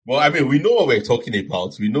Well, I mean, we know what we're talking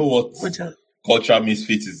about. We know what Which one? cultural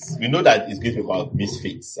misfits is. We know that it's going to be about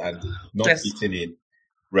misfits and not Yes. fitting in,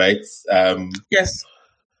 right? Yes.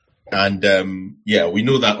 And yeah, we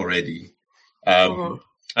know that already. And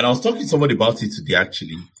I was talking to somebody about it today,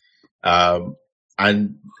 actually. And I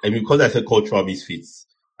mean, because I said cultural misfits,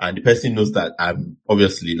 and the person knows that I'm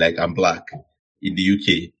obviously I'm black in the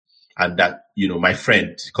UK, and that, you know, my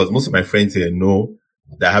friend, because most of my friends here know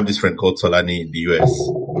that I have this friend called Tolani in the US.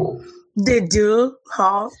 They do,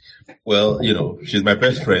 huh? Well, you know, she's my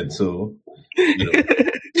best friend, so, you know.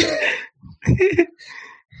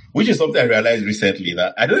 Which is something I realized recently,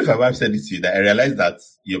 that I don't know if I've ever said this to you, that I realized that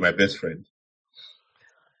you're my best friend.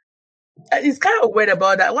 It's kind of weird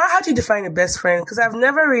about that. How do you define a best friend? Because I've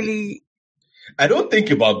never really... I don't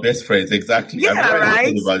think about best friends exactly. Yeah, I've never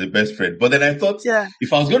right? thought about the best friend. But then I thought,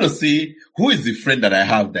 if I was going to say, who is the friend that I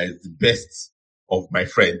have that is the best of my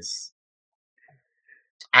friends?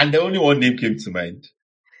 And the only one name came to mind.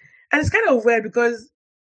 And it's kind of weird because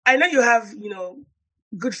I know you have, you know,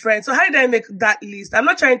 good friends. So how did I make that list? I'm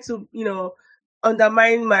not trying to, you know,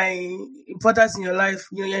 undermine my importance in your life.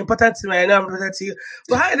 You know, you're important to me. I know I'm important to you.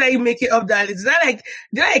 But how did I make it up that list? Is that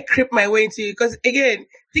did I creep my way into it? Because again,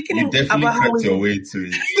 thinking you definitely about crept your way to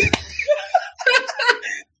it.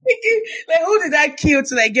 Who did I kill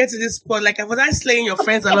to get to this spot? Was I slaying your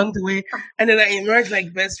friends along the way, and then I emerged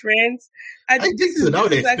like best friends? I think so. That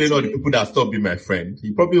would explain all the people that stopped being my friend.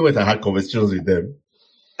 You probably went and had conversations with them.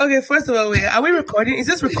 Okay, first of all, are we recording? Is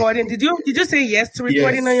this recording? Did you say yes to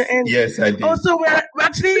recording on your end? Yes, I did. Also, we're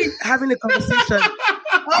actually having a conversation.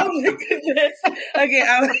 Oh my goodness. Okay.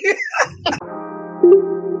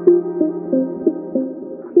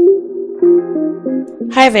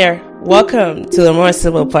 Hi there. Welcome to the More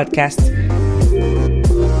Civil Podcast.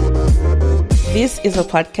 This is a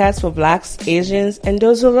podcast for Blacks, Asians, and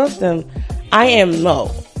those who love them. I am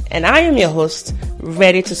Mo, and I am your host,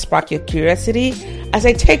 ready to spark your curiosity as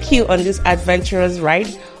I take you on this adventurous ride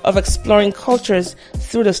of exploring cultures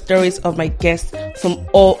through the stories of my guests from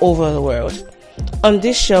all over the world. On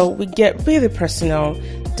this show, we get really personal,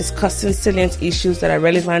 discussing salient issues that are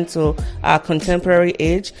relevant to our contemporary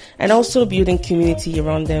age and also building community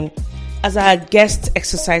around them. As our guests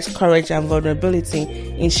exercise courage and vulnerability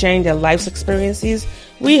in sharing their life's experiences,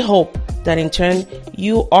 we hope that in turn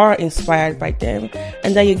you are inspired by them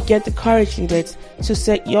and that you get the courage needed to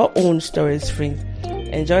set your own stories free.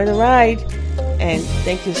 Enjoy the ride, and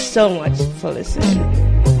thank you so much for listening.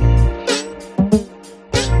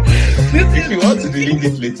 If you want to delete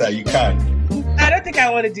it later, you can. I don't think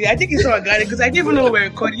I want to do it. I think it's so organic because I didn't even know we're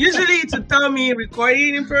recording. Usually it's to tell me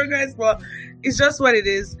recording in progress, but it's just what it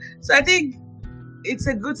is. So I think it's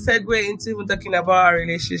a good segue into even talking about our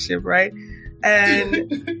relationship, right?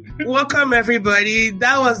 And welcome everybody.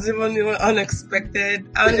 That was even unexpected.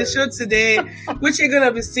 On the show today, which you're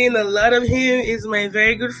gonna be seeing a lot of him, is my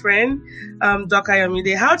very good friend, Doc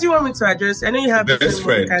Ayomide. How do you want me to address? I know you have best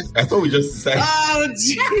friend. I thought we just decided. Oh,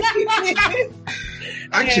 geez.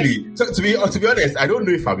 Actually, to be honest, I don't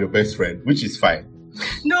know if I'm your best friend, which is fine.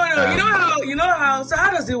 No. You know how. So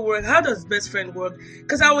how does it work? How does best friend work?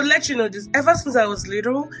 Because I would let you know this. Ever since I was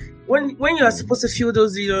little, when you are supposed to feel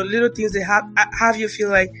those little things that have you feel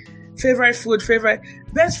like favorite food, favorite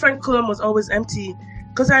best friend column was always empty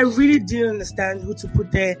because I really didn't understand who to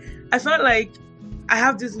put there. I felt like I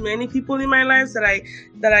have this many people in my life that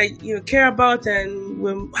I care about and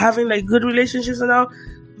we're having good relationships and all.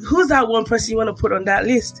 Who's that one person you want to put on that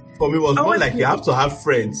list? For me, it was more like you have to have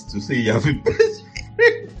friends to say you have a best friend.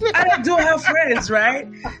 I do have friends, right?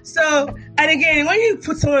 So, and again, when you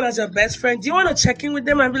put someone as your best friend, do you want to check in with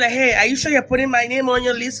them and be like, hey, are you sure you're putting my name on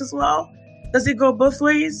your list as well? Does it go both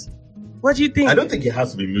ways? What do you think? I don't think it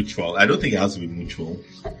has to be mutual.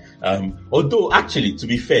 Although, actually, to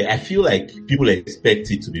be fair, I feel like people expect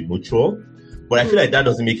it to be mutual, but I feel like that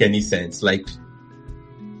doesn't make any sense. Like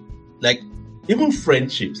even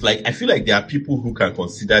friendships, I feel like there are people who can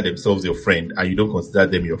consider themselves your friend and you don't consider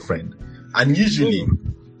them your friend. And usually,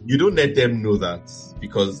 you don't let them know that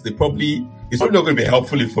because it's probably not going to be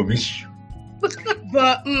helpful information.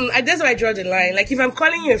 But that's why I draw the line. If I'm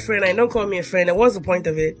calling you a friend and don't call me a friend, then what's the point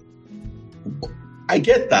of it? I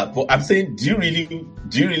get that, but I'm saying, do you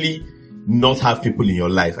really not have people in your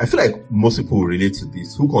life? I feel like most people will relate to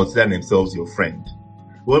this who consider themselves your friend.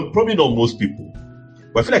 Well, probably not most people,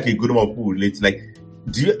 but I feel like a good amount of people will relate.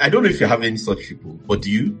 I don't know if you have any such people, but do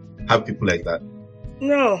you have people like that?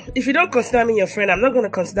 No, if you don't consider me your friend, I'm not going to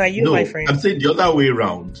consider you my friend. I'm saying the other way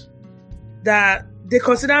around. That they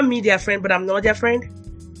consider me their friend, but I'm not their friend?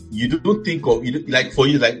 you don't think of, like for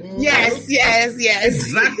you, like, yes.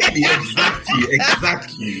 Exactly.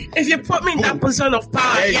 If you put me in that position of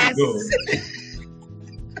power, There yes. you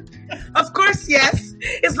Of course, yes.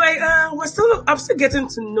 It's like, I'm still getting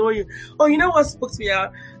to know you. Oh, you know what spoke to me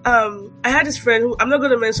out? I had this friend who, I'm not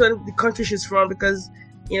going to mention the country she's from because,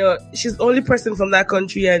 she's the only person from that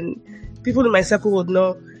country and people in my circle would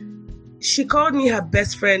know. She called me her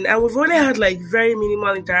best friend and we've only had like very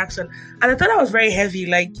minimal interaction. And I thought that was very heavy,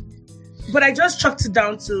 but I just chucked it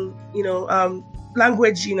down to,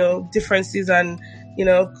 language, differences and,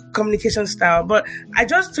 communication style. But I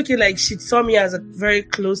just took it like she saw me as a very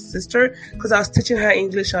close sister because I was teaching her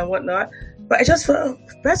English and whatnot. But I just felt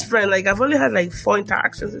best friend, like I've only had like 4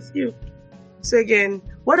 interactions with you. So again,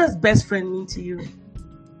 what does best friend mean to you?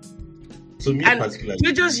 To me, particularly,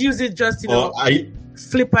 you just use it just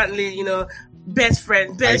flippantly, best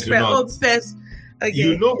friend, best. Okay.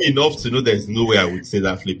 You know me enough to know there's no way I would say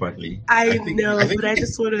that flippantly. I know, but I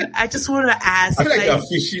just want to ask. I feel like you're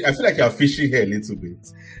fishing. I feel like you're fishing here a little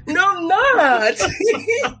bit. No, I'm not.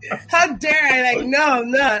 How dare I? No,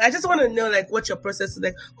 I'm not. I just want to know, what your process is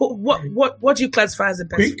like. What do you classify as a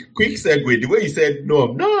best friend? Quick segue. The way you said no,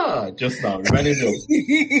 I'm not just now reminded me of.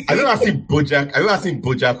 Have you ever seen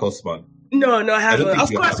BoJack Horseman? No, I haven't. Of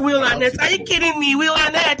course, Will Arnett. Are you kidding me? Will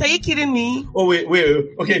Arnett, are you kidding me? Oh, wait.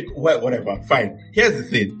 Okay, whatever. Fine. Here's the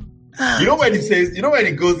thing. You know when he says, when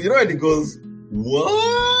he goes, what?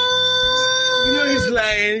 He's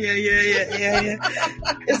lying. Yeah.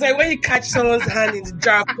 It's like when you catch someone's hand in the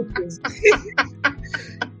jar of cookies.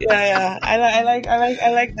 Yeah. I like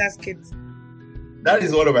that skit. That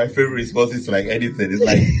is one of my favorite responses to like anything. It's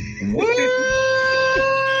like, what?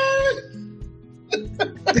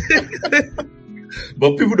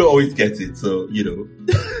 But people don't always get it, so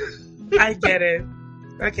I get it.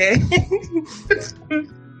 Okay.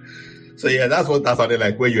 So yeah, that's what that sounded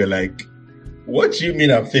like when you're like, what do you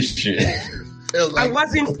mean I'm fishing? I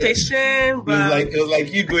wasn't fishing, but it was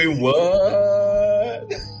like you going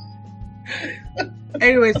what?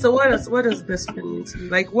 Anyway, so what does best friend mean to you?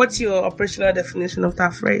 Like, what's your operational definition of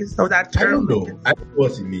that phrase or that term? I don't know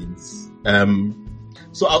what it means.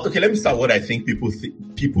 So okay, let me start what I think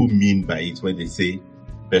people mean by it when they say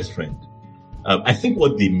best friend. I think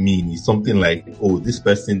what they mean is something like, oh, this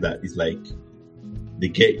person that is like, they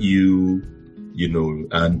get you,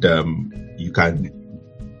 and you can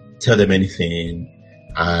tell them anything,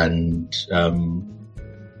 and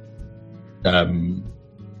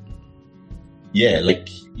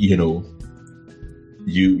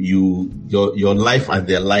your life and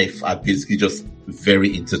their life are basically just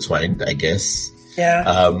very intertwined, I guess. Yeah.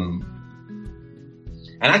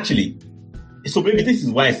 And actually, so maybe this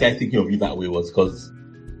is why I started thinking of you that way, was because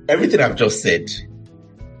everything I've just said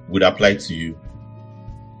would apply to you.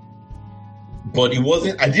 But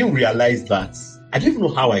I didn't realize that. I didn't even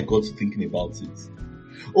know how I got to thinking about it.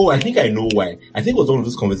 Oh, I think I know why. I think it was one of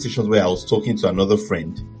those conversations where I was talking to another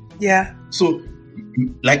friend. Yeah. So,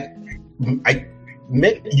 you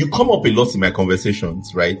come up a lot in my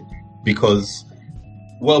conversations, right? Because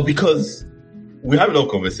we have a lot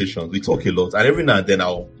of conversations. We talk a lot, and every now and then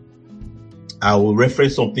I will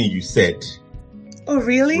reference something you said. Oh,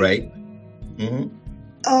 really? Right? Mm-hmm.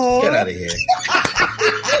 Oh, get out of here!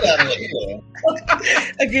 Get out of here!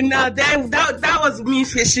 Okay, now that was me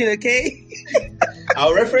fishing. Okay.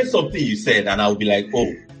 I'll reference something you said, and I'll be like,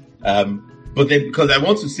 oh, but then because I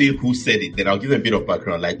want to say who said it, then I'll give a bit of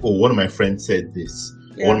background. Like, oh, one of my friends said this.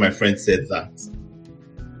 Yeah. One of my friends said that.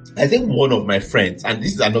 I think one of my friends, and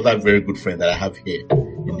this is another very good friend that I have here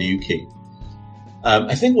in the UK.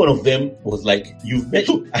 I think one of them was like,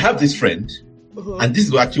 I have this friend, and this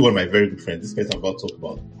is actually one of my very good friends, this person I'm about to talk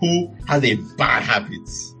about, who has a bad habit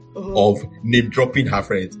of name dropping her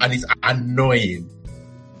friends, and it's annoying.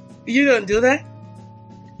 You don't do that?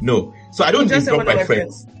 No. So I don't name drop my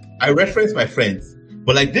friends. I reference my friends.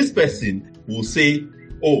 But like this person will say,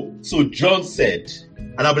 oh, so John said,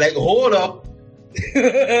 and I'll be like, hold up. You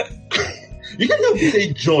can't have to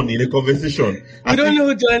say John in a conversation. You don't know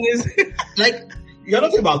who John is. Like, you're not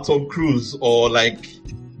talking about Tom Cruise or like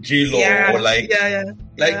J-Lo or like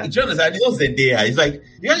John is like, it's not Zendaya. It's like,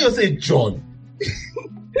 you can't just say John.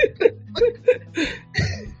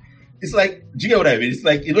 It's like, do you get what I mean? It's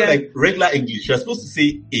like, like regular English. You're supposed to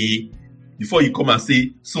say a before you come and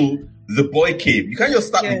say, so the boy came. You can't just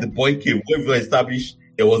start with the boy came when you establish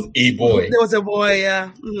there was a boy. There was a boy, yeah.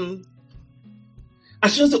 Mm-hmm.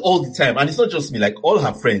 And she does it all the time. And it's not just me, like all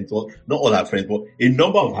her friends, well, not all her friends, but a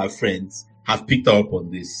number of her friends have picked her up on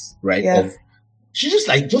this, right? Yeah. She just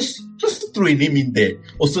like, just throw a name in there.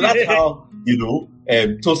 Oh, so that's how,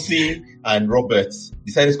 Tosin and Robert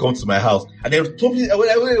decided to come to my house, and then told me,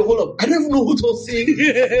 hold up, I don't even know who Tosin.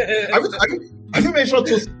 Have you mentioned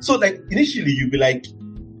Tosin? So like initially you'd be like,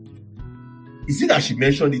 is it that she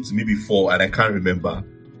mentioned it to me before and I can't remember?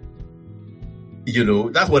 You know,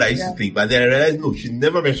 that's what I used to think. But then I realized, no, she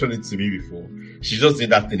never mentioned it to me before. She just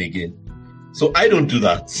did that thing again. So I don't do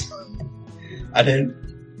that. And then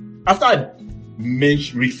after I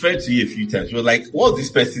referred to you a few times, she was like, what's this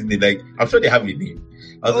person's name? Like, I'm sure they have a name.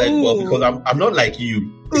 I was like, well, because I'm not like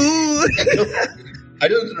you. I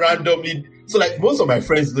just randomly. So like most of my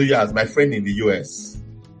friends know you as my friend in the US.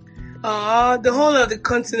 The whole of the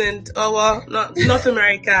continent, well, not North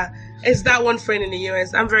America. It's that one friend in the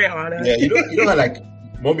US. I'm very honored. Yeah, you know like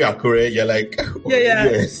Mommy Akure, you're like,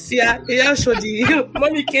 yes. Yeah, Shodi.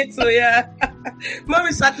 Mommy Keto, yeah.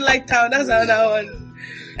 Mommy Satellite Town, that's another one.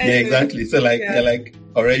 Yeah, exactly. So like, you're like,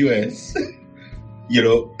 alright, US. You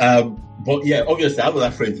know, but yeah, obviously I have other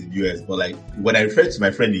friends in the US, but like when I refer to my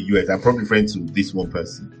friend in the US, I'm probably referring to this one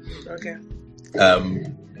person. Okay.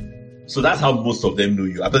 So that's how most of them know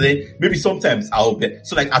you. But then maybe sometimes I'll be,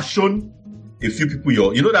 so like I've shown a few people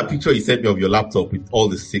you know that picture you sent me of your laptop with all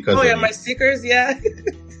the stickers? Oh yeah, my stickers, yeah.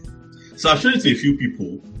 So I showed it to a few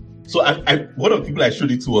people. So I one of the people I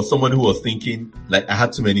showed it to was someone who was thinking like I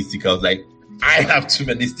had too many stickers. I was like, I have too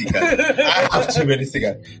many stickers. I have too many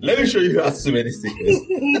stickers. Let me show you who has too many stickers.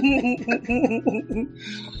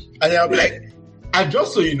 And then I'll be like, and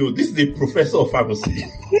just so you know, this is a professor of pharmacy.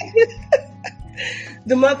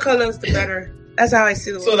 The more colors, the better. That's how I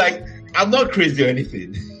see the world. So like, I'm not crazy or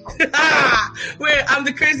anything. Wait, I'm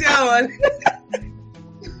the crazier one.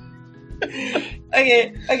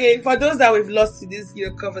 Okay. For those that we've lost in this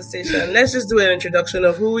conversation, let's just do an introduction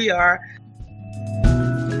of who we are.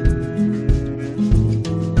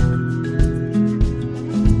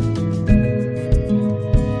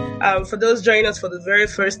 For those joining us for the very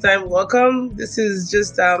first time, welcome. This is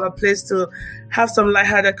just a place to have some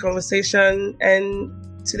lighthearted conversation. And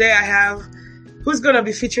today I have who's going to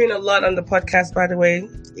be featuring a lot on the podcast, by the way.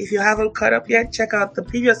 If you haven't caught up yet, check out the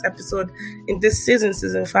previous episode in this season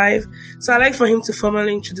 5. So I'd like for him to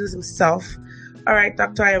formally introduce himself. All right,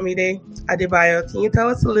 Dr. Ayomide Adebayo, can you tell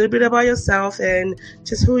us a little bit about yourself and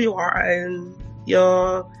just who you are and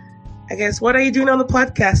what are you doing on the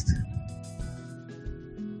podcast?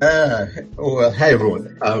 Well, hi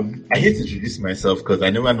everyone. I hate to introduce myself because I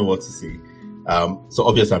never know what to say. So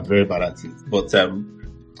obviously I'm very bad at it. But I'm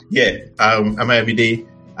Ayomide.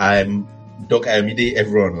 I'm Doc Ayomide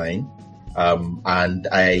everywhere online. And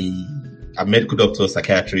I'm a medical doctor,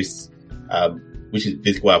 psychiatrist, which is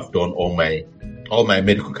basically what I've done all my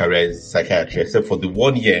medical career is psychiatry, except for the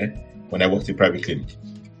 1 year when I worked in private clinic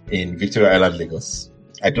in Victoria Island, Lagos.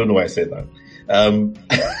 I don't know why I said that. And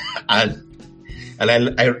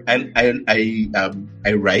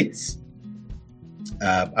I write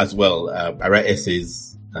as well. I write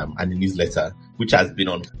essays and a newsletter, which has been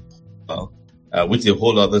on, which is a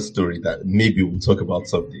whole other story that maybe we'll talk about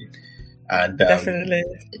someday. And definitely.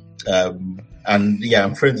 And yeah,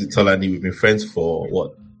 I'm friends with Tolani. We've been friends for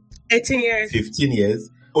what? 18 years. 15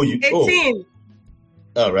 years. 18.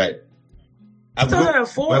 All right.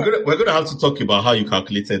 2004. We're gonna have to talk about how you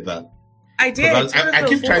calculated that. I did. I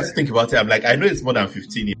keep trying to think about it. I'm like, I know it's more than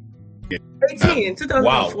 15 years. 18, 2004.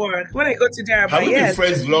 Wow. When I go to there, have we been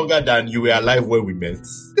friends longer than you were alive when we met?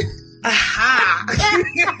 Aha!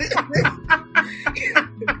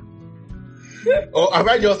 Or have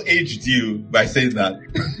I just aged you by saying that?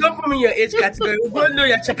 Don't put me in your age category. We both know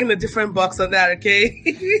you're checking a different box on that, okay?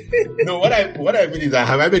 No, what I mean is that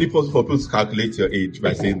have I made it possible for people to calculate your age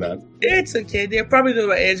by saying that? It's okay. They probably know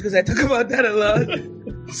my age because I talk about that a lot.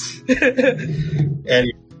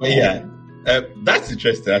 Anyway, yeah, that's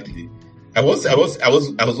interesting. Actually, I was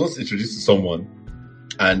once introduced to someone,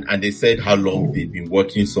 and they said how long they'd been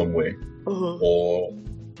working somewhere,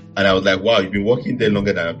 and I was like, wow, you've been working there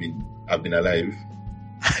longer than I've been alive.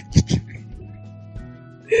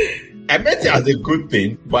 I meant it as a good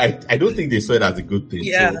thing, but I don't think they saw it as a good thing.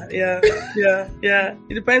 Yeah.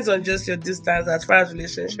 It depends on just your distance as far as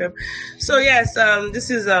relationship. So yes, this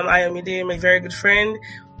is Ayomide, my very good friend.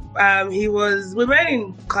 We met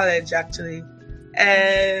in college actually,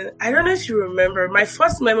 and I don't know if you remember. My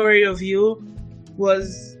first memory of you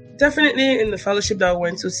was definitely in the fellowship that I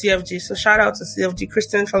went to, CFG. So shout out to CFG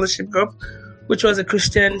Christian Fellowship Group, which was a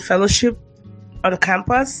Christian fellowship on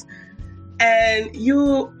campus. And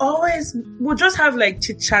you always would just have like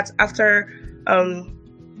chit chat after,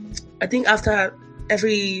 I think after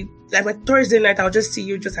every, like my Thursday night, I'll just see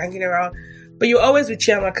you just hanging around. But you always with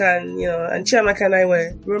Chiamaka, and Chiamaka and I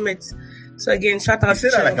were roommates. So again, shout out to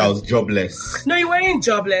Chiamaka. Like I was jobless. No, you weren't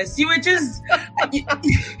jobless. You were just,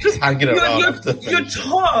 Just hanging around. You're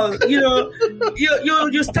tall,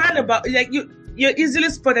 you stand about, like you're easily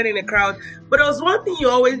spotted in a crowd. But there was one thing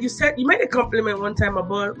you made a compliment one time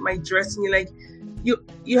about my dressing. You're like,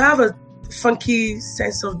 you have a funky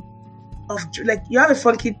sense of like, you have a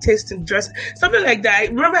funky taste in dress, something like that. I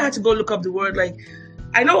remember I had to go look up the word. Like,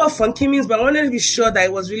 I know what funky means, but I wanted to be sure that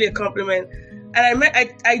it was really a compliment. And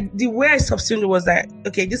the way I subsumed it was that,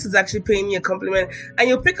 okay, this is actually paying me a compliment. And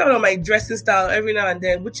you'll pick up on my dressing style every now and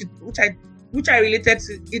then, which I related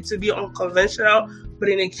to it to be unconventional, but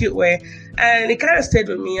in a cute way. And it kind of stayed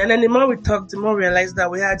with me. And then the more we talked, the more we realized that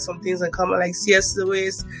we had some things in common, like C.S.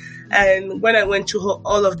 Lewis. And when I went through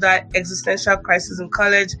all of that existential crisis in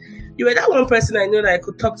college, you were that one person I knew that I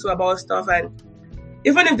could talk to about stuff. And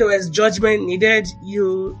even if there was judgment needed,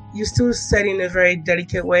 you still said in a very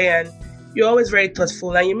delicate way, and you're always very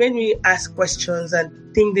thoughtful. And you made me ask questions and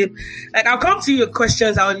think deep. Like, I'll come to you with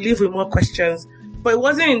questions, I'll leave with more questions. But it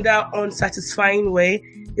wasn't in that unsatisfying way.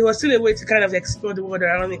 It was still a way to kind of explore the world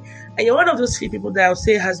around me. And you're one of those few people that I would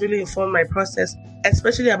say has really informed my process,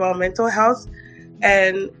 especially about mental health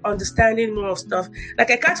and understanding more of stuff.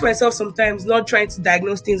 Like, I catch myself sometimes not trying to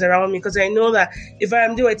diagnose things around me, because I know that if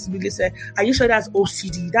I'm doing it to be listened, are you sure that's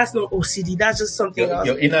OCD? That's not OCD. That's just something else.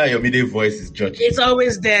 Your middle voice is judging. It's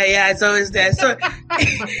always there. Yeah, it's always there. So,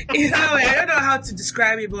 I don't know how to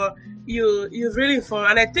describe it, but you've really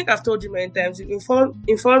informed, and I think I've told you many times, you've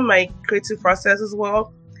informed my creative process as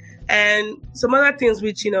well. And some other things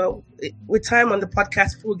which, with time on the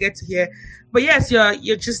podcast, people get to hear. But yes, you're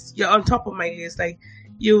on top of my list. Like,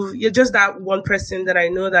 you're just that one person that I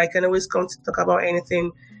know that I can always come to talk about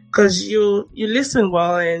anything, because you listen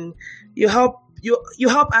well, and you help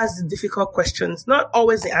ask the difficult questions. Not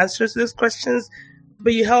always the answers to those questions,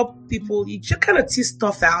 but you help people. You just kind of tease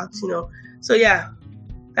stuff out, So yeah,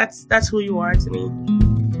 that's who you are to me.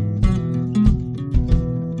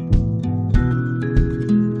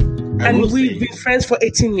 And we've been friends for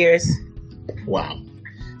 18 years. Wow.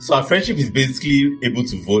 So our friendship is basically able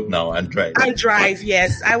to vote now and drive. And drive,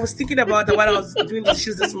 yes. I was thinking about that while I was doing the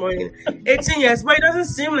shoes this morning. 18 years, but it doesn't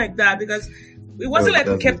seem like that, because it wasn't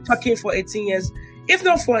we kept talking for 18 years. If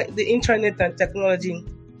not for the internet and technology,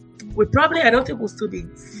 I don't think we'll still be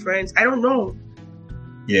friends. I don't know.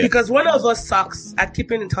 Yeah. Because one of us sucks at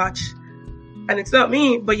keeping in touch. And it's not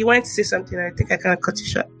me, but you wanted to say something, and I think I kind of cut you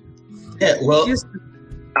short. Yeah, well,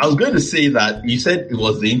 I was going to say that you said it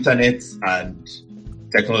was the internet and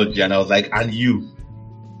technology, and I was like, and you?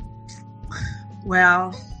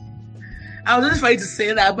 Well, I was just trying to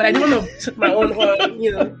say that, but I didn't want to took my own horn,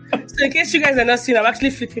 So in case you guys are not seeing, I'm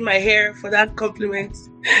actually flipping my hair for that compliment,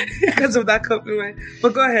 because of that compliment.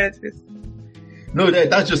 But go ahead, please. No,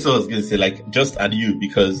 that's just what I was going to say, like, just and you,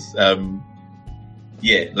 because, we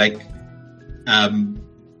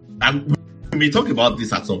may talk about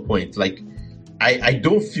this at some point. Like, I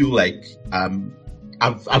don't feel like,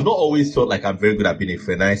 I've not always felt like I'm very good at being a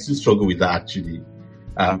friend, and I still struggle with that, actually.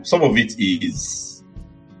 Some of it is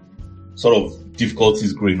sort of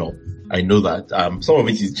difficulties growing up. I know that. Some of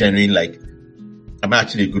it is genuine, like, I'm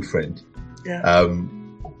actually a good friend. Yeah.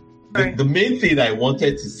 The main thing I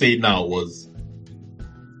wanted to say now was,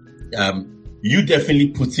 you definitely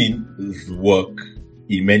put in the work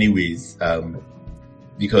in many ways,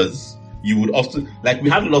 because you would often, like, we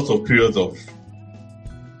had lots of periods of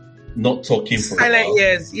not talking for silent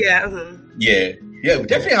years. Yeah. Mm-hmm. Yeah, we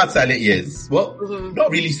definitely had silent years. Well,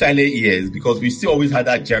 not really silent years, because we still always had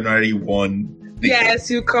that January 1 thing. Yes,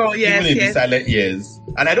 you call. Yes, even in the silent years.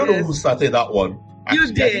 And I don't know who started that one. Actually,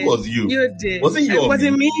 you did. I think it was you. You did. Was it you? Was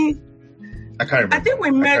it me? I can't remember. I think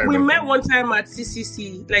we met one time at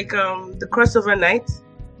CCC, like the crossover night.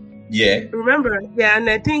 Yeah. Remember? Yeah, and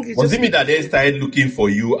I think was it me that they started looking for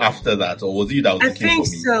you after that, or was it you that was looking for me? I think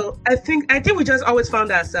so. I think we just always found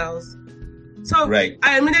ourselves. So right.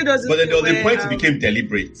 I mean, there was but then there was a point it became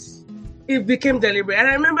deliberate. It became deliberate, and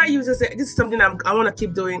I remember you just said, "This is something I want to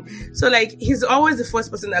keep doing." So like, he's always the first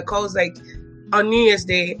person that calls, like, on New Year's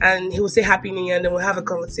Day, and he will say Happy New Year, and then we'll have a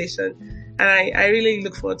conversation. And I really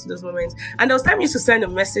look forward to those moments. And there was time you used to send a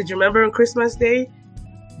message. Remember on Christmas Day?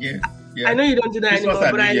 Yeah. I know you don't do that Christmas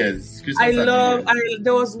anymore, but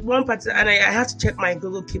there was one part, and I had to check my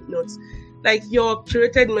Google Keep Notes. Like, your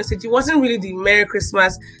curated message, it wasn't really the Merry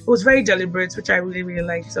Christmas. It was very deliberate, which I really, really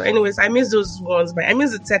liked. So anyways, I miss those ones, but I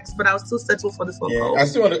miss the text, but I was still settle for the phone call. I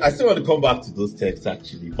still want to come back to those texts,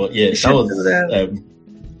 actually. But yeah, that was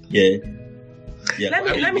yeah.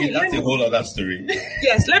 That's a whole other story.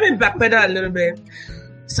 Yes, let me backpedal a little bit.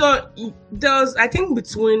 So there was, I think,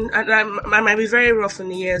 between, and I might be very rough in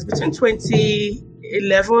the years, between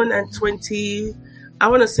 2011 and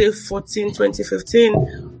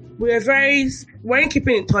 2015, we weren't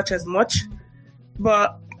keeping in touch as much,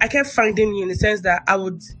 but I kept finding you in the sense that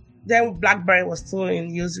then BlackBerry was still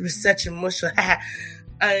in use, research in motion.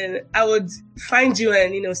 And I would find you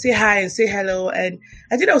and, say hi and say hello. And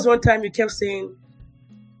I think there was one time you kept saying,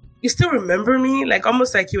 you still remember me? Like,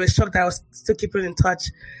 almost like you were shocked that I was still keeping in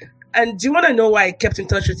touch. And do you want to know why I kept in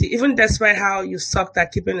touch with you, even despite how you sucked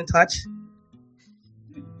at keeping in touch?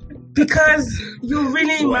 Because you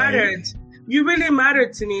really mattered. You really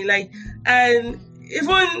mattered to me. Like, and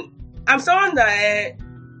even, I'm someone that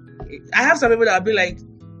I have some people that will be like,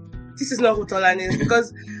 this is not who Tolan is,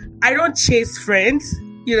 because I don't chase friends.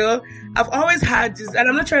 I've always had this, and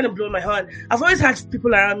I'm not trying to blow my horn. I've always had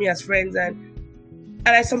people around me as friends, and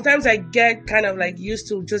sometimes I get kind of like used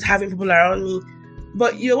to just having people around me.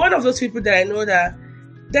 But you're one of those people that I know that,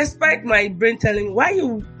 despite my brain telling me, why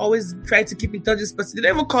you always try to keep in touch with this person? They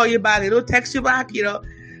don't even call you back, they don't text you back,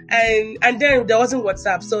 And then there wasn't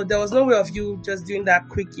WhatsApp, so there was no way of you just doing that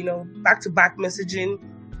quick, back-to-back messaging.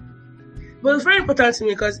 But it's very important to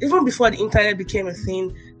me because even before the internet became a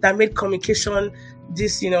thing that made communication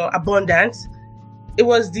this, abundant, it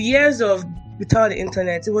was the years of without the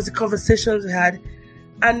internet. It was the conversations we had.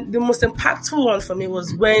 And the most impactful one for me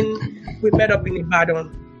was when we met up in Ibadan.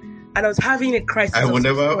 And I was having a crisis. I will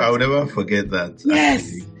never forget that. Yes.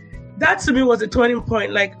 Actually. That to me was a turning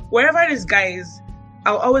point. Like, wherever this guy is,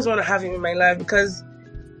 I'll always want to have him in my life because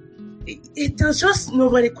there's just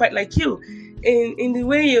nobody quite like you. In the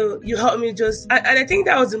way you helped me and I think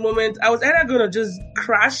that was the moment I was either going to just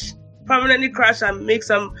permanently crash and make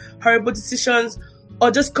some horrible decisions,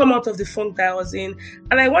 or just come out of the funk that I was in.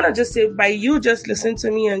 And I want to just say, by you just listening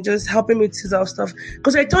to me and just helping me tease out stuff,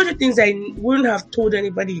 because I told you things I wouldn't have told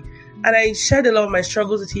anybody, and I shared a lot of my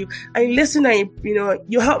struggles with you. I listened, and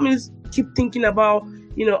you helped me keep thinking about,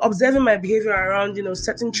 observing my behavior around,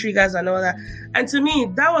 certain triggers and all that. And to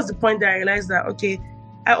me, that was the point that I realized that, okay,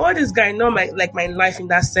 I owe this guy not my life in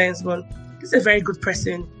that sense, but he's a very good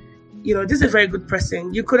person. This is a very good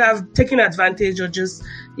person. You could have taken advantage or just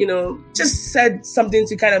said something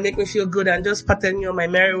to kind of make me feel good and just patted me on my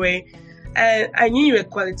merry way. And I knew you were a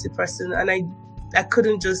quality person, and I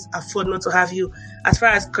couldn't just afford not to have you as far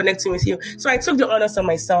as connecting with you. So I took the honors on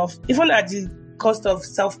myself, even at the cost of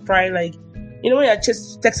self-pride. Like, when you're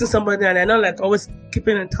just texting somebody and they're not always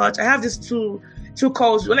keeping in touch. I have these two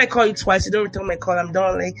calls. When I call you twice, you don't return my call, I'm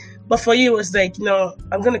done. But for you, it was like, no,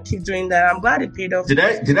 I'm gonna keep doing that. I'm glad it paid off. Did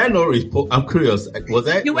I not respond? I'm curious.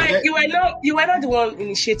 You were not the one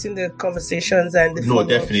initiating the conversations and the no,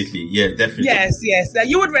 definitely, yeah, definitely. Yes.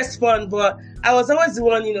 You would respond, but I was always the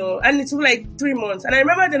one, and it took 3 months. And I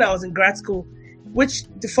remember then I was in grad school, which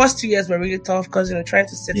the first 2 years were really tough because trying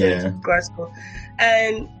to settle into grad school,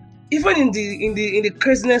 and even in the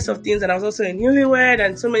craziness of things, and I was also in newlywed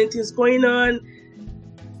and so many things going on,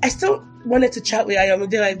 I still wanted to chat with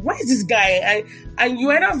Ayomide. Like, why is this guy? And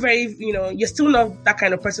you are not very, you're still not that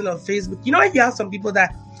kind of person on Facebook. You have some people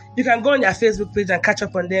that you can go on their Facebook page and catch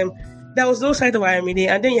up on them. There was no sight of Ayomide,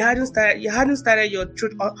 and then you hadn't started your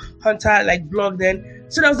Truth Hunter blog then,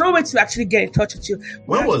 so there was no way to actually get in touch with you.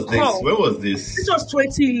 When was this? This was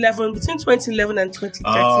 2011, between 2011 and 2013.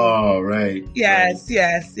 Oh, right. Yes.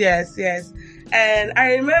 And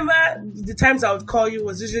I remember the times I would call you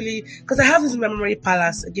was usually, because I have this memory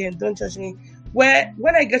palace, again, don't judge me, where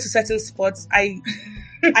when I get to certain spots, I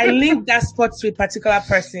link that spot to a particular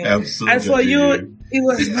person. Absolutely. And for you, it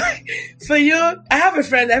was for you, I have a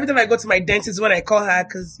friend, every time I go to my dentist, when I call her,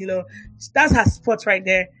 because, that's her spot right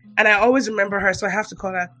there. And I always remember her, so I have to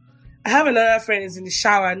call her. I have another friend who's in the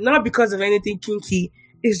shower, not because of anything kinky.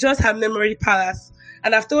 It's just her memory palace.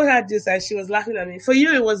 And I've told her this, and she was laughing at me. For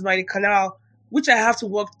you, it was by the canal, which I have to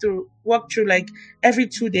walk through every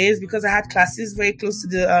 2 days because I had classes very close to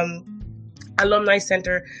the alumni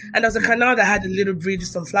center, and there was a canal that had a little bridge with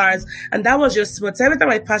some flowers, and that was just what every time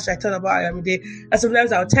I passed I thought about Ayomide, and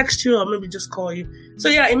sometimes I'll text you or maybe just call you. So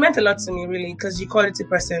yeah, it meant a lot to me really, because you're a quality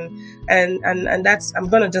person, and that's, I'm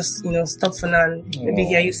gonna just stop for now and maybe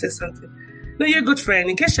hear you say something. No, you're a good friend.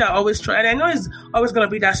 In case you're always and I know it's always gonna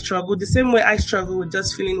be that struggle, the same way I struggle with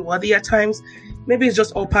just feeling worthy at times. Maybe it's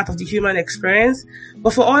just all part of the human experience.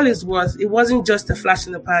 But for all it's worth, it wasn't just a flash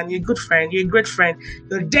in the pan. You're a good friend. You're a great friend.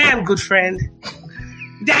 You're a damn good friend.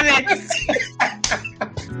 Damn it!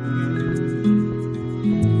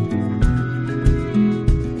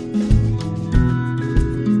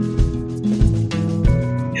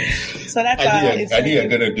 So that's I knew you were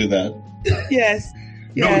going to do that. Yes.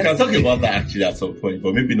 No, we can talk about that actually at some point,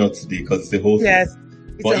 but maybe not today because it's the whole thing. Yes.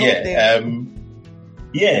 But I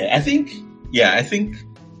think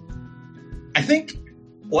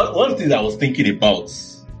one of the things I was thinking about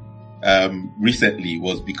recently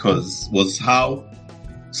was how,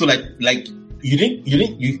 so like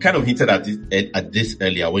you kind of hinted at this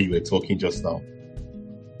earlier when you were talking just now.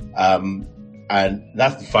 And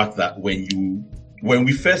that's the fact that when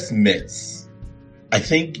we first met, I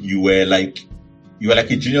think you were like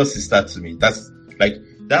a junior sister to me.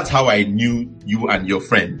 That's how I knew you and your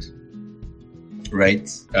friend, right?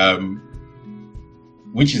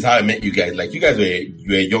 Which is how I met you guys. Like, you guys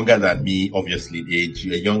were younger than me, obviously, in age.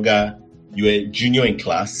 You were junior in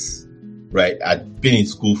class, right? I'd been in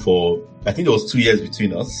school for, I think there was 2 years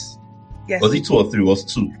between us. Yes. Was it 2 or 3? It was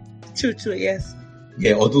 2. 2, yes.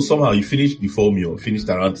 Yeah, although somehow you finished before me or finished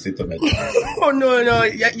around the same time. Oh, no.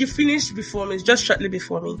 Yeah, you finished before me, just shortly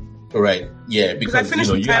before me. Right, yeah, because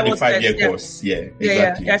you had a 5-year course. Yeah,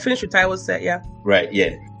 exactly. Yeah, I finished with Taiwo's set, yeah. Right,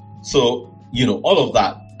 yeah. So, all of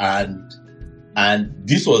that, and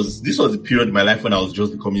this was the period in my life when I was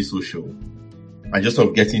just becoming social and just sort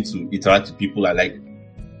of getting to interact with people.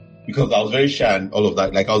 Because I was very shy and all of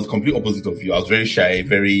that. Like, I was the complete opposite of you. I was very shy,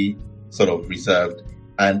 very sort of reserved,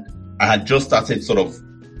 and I had just started sort of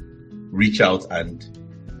reach out and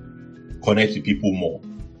connect with people more.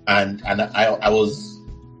 And I was,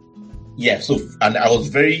 yeah, so, and I was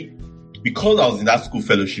very, because I was in that school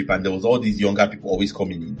fellowship and there was all these younger people always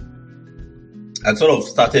coming in, I sort of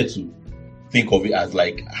started to think of it as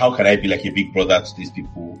like, how can I be like a big brother to these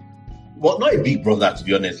people? Well, not a big brother, to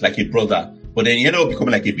be honest, like a brother. But then you ended up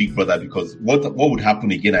becoming like a big brother, because what would happen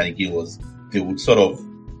again and again was they would sort of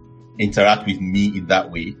interact with me in that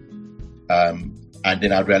way. And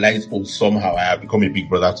then I realized, somehow I have become a big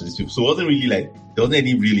brother to these people. So it wasn't really like, there wasn't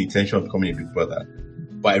any real intention of becoming a big brother.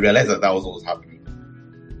 But I realized that was what was happening.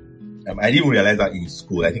 I didn't realize that in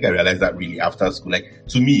school. I think I realized that really after school. Like,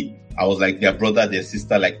 to me, I was like their brother, their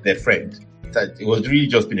sister, like their friend. It was really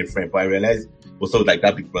just being a friend. But I realized it was sort of like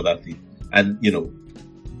that big brother thing. And,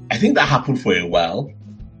 I think that happened for a while.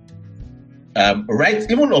 Right?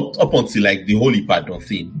 Even up until like the whole Ibadan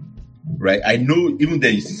thing. Right? I know even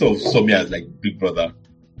then you sort of saw me as like big brother.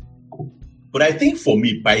 But I think for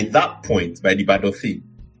me, by that point, by the Ibadan thing,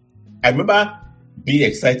 I remember being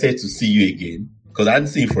excited to see you again, because I hadn't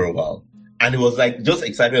seen you for a while. And it was like just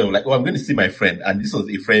excited. I'm like, I'm going to see my friend. And this was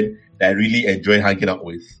a friend that I really enjoyed hanging out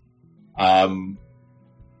with.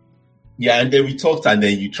 Yeah, and then we talked, and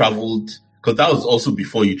then you traveled, because that was also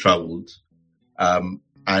before you traveled. And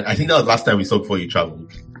I think that was the last time we saw before you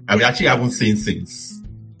traveled. And we actually haven't seen since.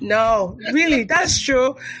 No, really, that's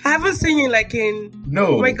true. I haven't seen you like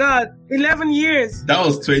oh my God, 11 years. That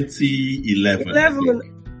was 2011.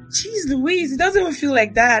 11. Jeez Louise, it doesn't even feel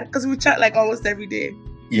like that, because we chat like almost every day.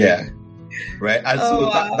 Yeah. Right. And so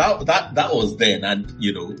that was then, and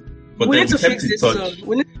but we then need to kept fix in it touch.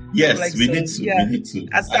 soon. Yes, we need to. Yeah. We need to.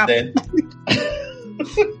 And then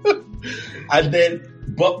and then,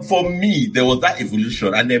 but for me, there was that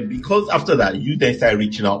evolution, and then because after that, you then started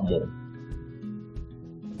reaching out more.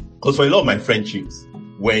 Because for a lot of my friendships,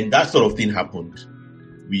 when that sort of thing happened,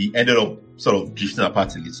 we ended up sort of drifting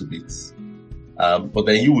apart a little bit. But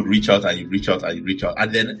then you would reach out and you reach out and you reach out.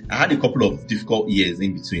 And then I had a couple of difficult years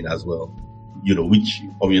in between as well, which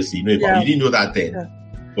obviously you know about. You didn't know that then,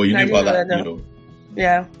 but you knew about that,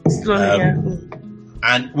 Yeah, slowly,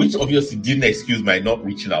 And which obviously didn't excuse my not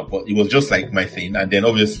reaching out, but it was just like my thing. And then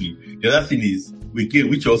obviously the other thing is, which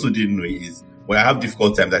you also didn't know, is when I have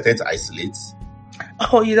difficult times, I tend to isolate.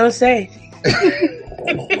 Oh, you don't say.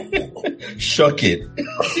 Shocking.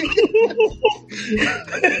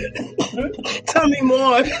 Tell me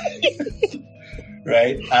more.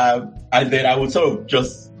 Right? And then I would sort of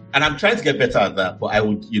just, and I'm trying to get better at that, but I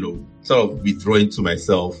would, sort of withdraw into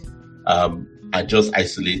myself, and just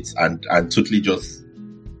isolate and totally just,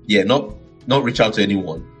 not reach out to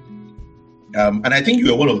anyone. And I think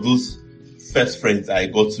you were one of those first friends I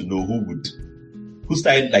got to know who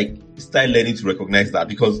started learning to recognize that,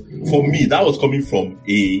 because for me, that was coming from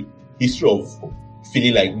a history of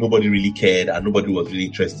feeling like nobody really cared and nobody was really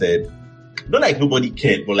interested. Not like nobody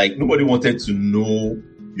cared, but like nobody wanted to know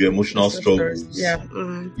your emotional struggles. Yeah.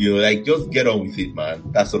 Mm-hmm. Like, just get on with it, man.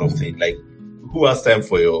 That sort of thing. Like, who has time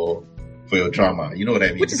for your drama? You know what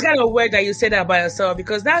I mean? Which is kind of weird that you say that by yourself,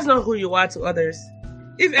 because that's not who you are to others.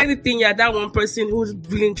 If anything, you're that one person who's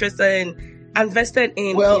really interested in, invested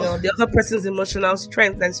in, the other person's emotional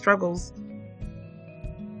strength and struggles.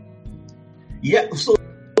 Yeah, so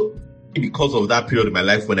because of that period in my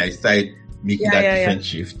life when I started making different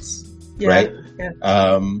shifts, right?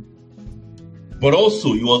 Yeah. But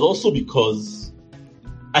also, it was also because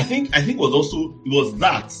I think it was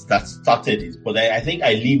that started it. But I think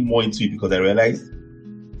I leaned more into it because I realized,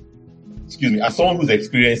 as someone who's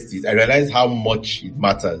experienced it, I realized how much it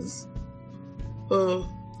matters.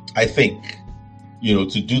 I think,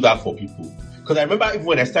 to do that for people. Because I remember even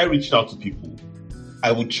when I started reaching out to people,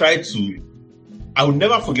 I would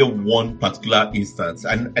never forget one particular instance.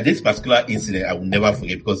 And this particular incident, I will never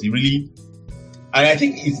forget because it really, and I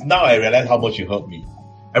think it's now I realize how much it helped me.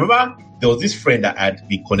 I remember there was this friend that I'd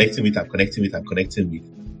been connecting with.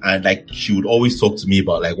 And like, she would always talk to me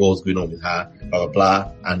about like what was going on with her, blah, blah,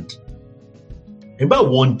 blah. And I remember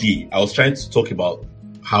one day I was trying to talk about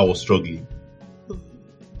how I was struggling.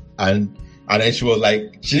 And then she was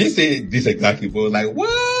like, she didn't say this exactly, but was like, what?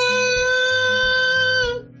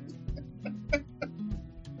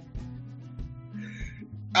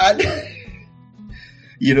 And,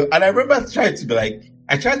 and I remember trying to be like,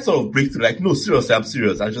 I tried to sort of break through, like, no, seriously, I'm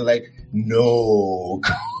serious. I was just like, no,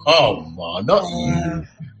 come on, not you.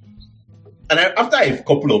 And after a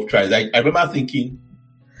couple of tries, I remember thinking,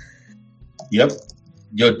 yep,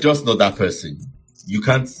 you're just not that person. You're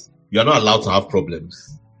not allowed to have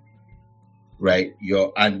problems. Right?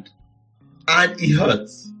 And it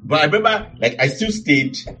hurts. But I remember, like, I still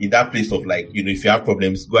stayed in that place of like, if you have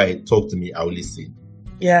problems, go ahead, talk to me, I'll listen.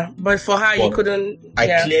 Yeah, but for her, you couldn't. I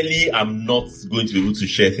clearly am not going to be able to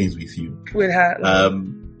share things with you. With her.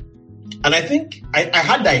 And I think I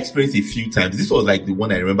had that experience a few times. This was like the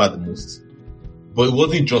one I remember the most. But it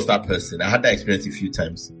wasn't just that person. I had that experience a few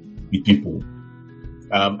times with people.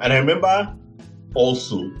 And I remember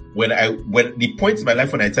also when the point in my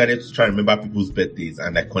life when I started to try and remember people's birthdays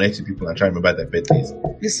and I connect to people and try and remember their birthdays.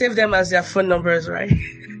 You save them as their phone numbers, right?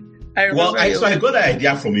 I got that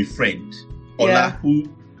idea from a friend, Ola, who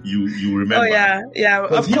you remember. Oh yeah.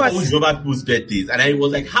 Because he always remember people's birthdays, and I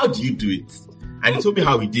was like, "How do you do it?" And he told me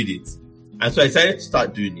how he did it, and so I decided to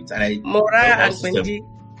start doing it. And Moraya and Benji.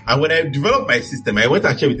 And when I developed my system, I went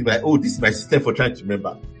and checked with him like, "Oh, this is my system for trying to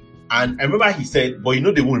remember." And I remember he said, "But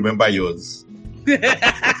they won't remember yours."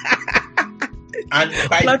 And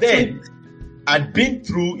by then, I'd been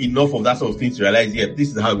through enough of that sort of thing to realize,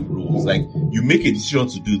 this is how it rolls. Like, you make a decision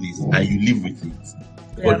to do this and you live with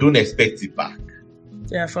it, but don't expect it back.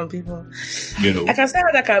 Yeah, from people. I can see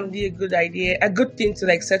how that can be a good idea, a good thing to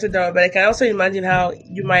like settle down, but I can also imagine how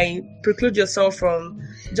you might preclude yourself from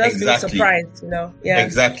just being surprised, Yeah,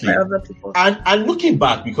 exactly. By other people. And looking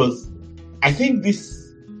back, because I think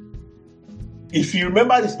if you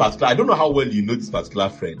remember this particular, I don't know how well you know this particular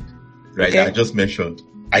friend, right? Okay. That I just mentioned.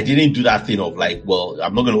 I didn't do that thing of like, well,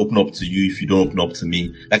 I'm not going to open up to you if you don't open up to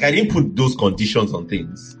me. Like, I didn't put those conditions on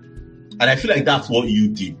things. And I feel like that's what you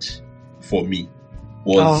did for me.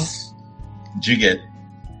 You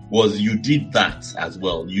did that as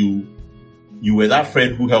well. You were that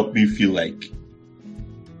friend who helped me feel like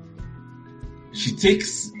she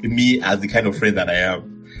takes me as the kind of friend that I am.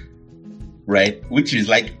 Right? Which is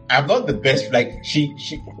like, I'm not the best, like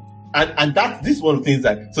and that's this one of the things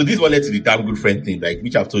that, so this one led to the damn good friend thing, like,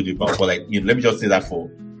 which I've told you about, but like, let me just say that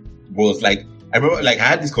was like, I remember like I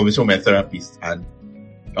had this conversation with my therapist and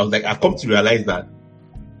I was like, I've come to realize that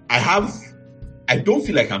I don't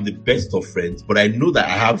feel like I'm the best of friends, but I know that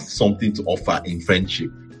I have something to offer in friendship.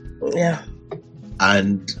 Yeah.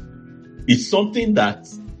 And it's something that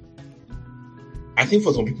I think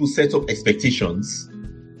for some people set up expectations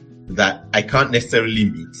that I can't necessarily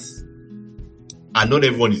meet. And not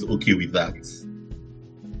everyone is okay with that.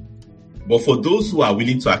 But for those who are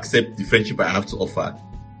willing to accept the friendship I have to offer,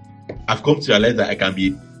 I've come to realize that I can be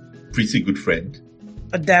a pretty good friend.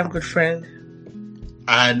 A damn good friend.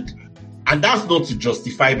 And that's not to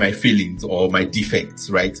justify my feelings or my defects,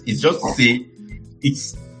 right? It's just to say,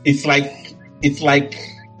 it's like,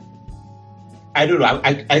 I don't know.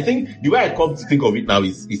 I think the way I come to think of it now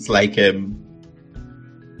is, it's like,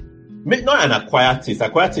 not an acquired taste.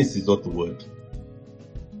 Acquired taste is not the word.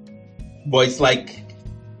 But it's like,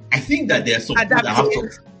 I think that there's some things I have to...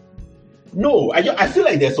 No, I feel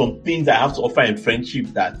like there's some things I have to offer in friendship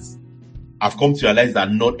that I've come to realize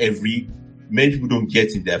that many people don't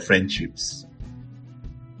get in their friendships.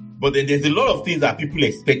 But then there's a lot of things that people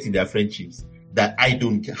expect in their friendships that I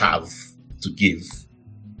don't have to give.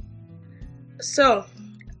 So,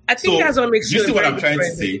 I think that's what makes you a very good friend. You see what I'm trying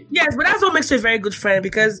to say? Yes, but that's what makes you a very good friend,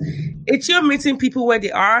 because it's you meeting people where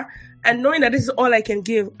they are and knowing that this is all I can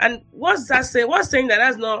give. And what's that saying? What's saying that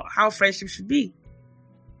that's not how friendship should be?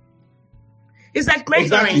 It's like mentoring.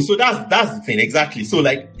 Exactly. So that's the thing. Exactly. So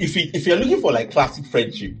like, if you're looking for like classic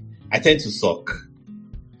friendship, I tend to suck.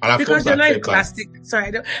 Because you're not a classic.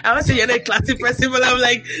 Sorry, I want to say you're not a classic person, but I'm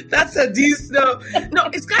like, that's a decent. No,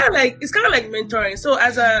 it's kind of like mentoring. So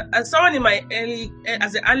as someone in my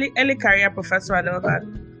early career professor and all that,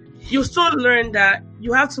 you still learn that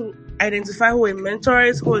you have to identify who a mentor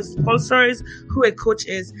is, who a sponsor is, who a coach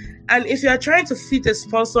is. And if you're trying to fit a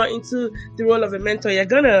sponsor into the role of a mentor, you're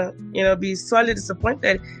gonna, be sorely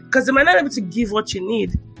disappointed because they might not be able to give what you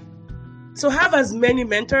need. So have as many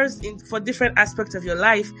mentors for different aspects of your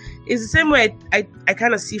life is the same way I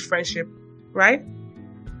kind of see friendship, right?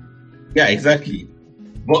 Yeah, exactly.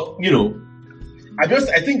 But I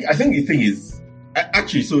think the thing is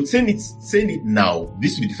actually, so saying it now,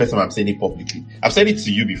 this will be the first time I'm saying it publicly. I've said it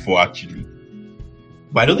to you before actually,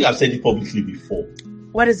 but I don't think I've said it publicly before.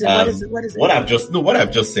 What is it? What is it? What I've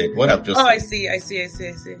just said. Oh, I see.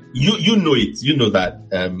 You know it. You know that.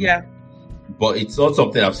 Yeah. But it's not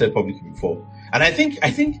something I've said publicly before. And I think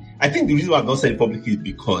the reason why I've not said it publicly is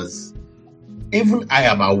because even I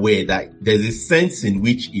am aware that there's a sense in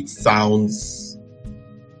which it sounds,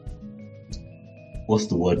 what's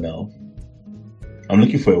the word now? I'm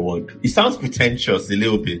looking for a word. It sounds pretentious a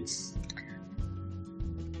little bit.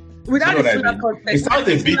 Without a fuller context. I'm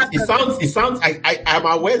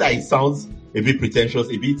aware that it sounds a bit pretentious,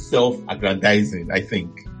 a bit self-aggrandizing, I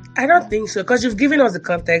think. I don't think so, because you've given us the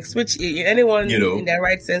context, which anyone in their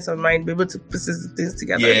right sense of mind be able to put things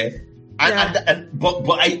together. Yeah. But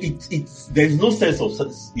there's no sense of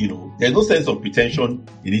there's no sense of pretension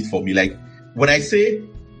in it for me. Like when I say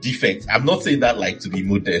defect, I'm not saying that like to be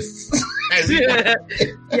modest.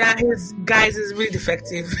 Yeah, his guys is really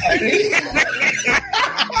defective.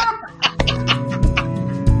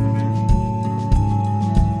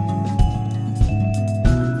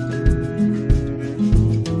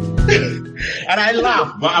 And I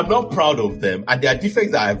laugh, but I'm not proud of them. And there are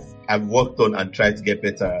defects that I've worked on and tried to get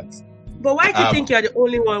better at. But why do you think you're the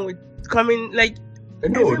only one with coming? Like,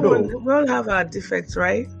 no. We all have our defects,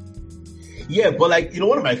 right? Yeah, but like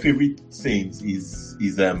one of my favorite sayings is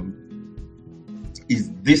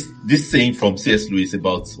this saying from C.S. Lewis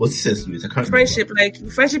about what's C.S. Lewis? I can't friendship. remember.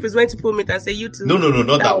 Like friendship is when people meet and say you too. No,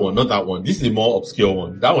 not that one. Not that one. This is a more obscure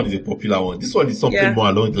one. That one is a popular one. This one is something more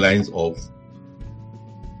along the lines of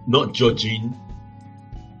not judging.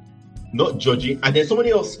 And then somebody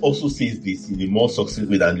else also says this in a more succinct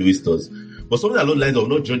way than Lewis does. But something along the lines of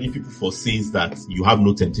not judging people for sins that you have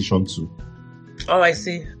no temptation to. Oh, I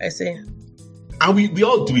see. And we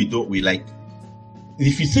all do it, don't we? Like,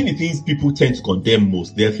 if you see the things people tend to condemn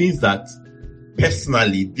most, there are things that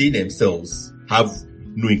personally they themselves have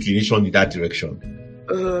no inclination in that direction.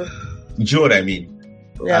 Do you know what I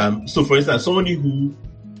mean? Yeah. So for instance, someone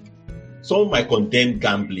might condemn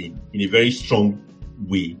gambling in a very strong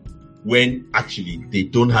way when actually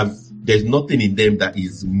there's nothing in them that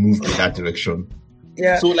is moved in that direction.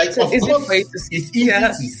 Yeah. So like, of course, it's easy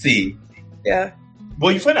to say. Yeah.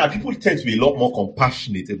 But you find that people tend to be a lot more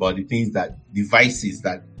compassionate about the vices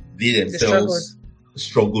that they themselves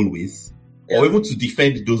struggle with, or even to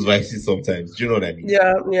defend those vices sometimes. Do you know what I mean?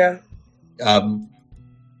 Yeah.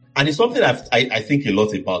 And it's something I think a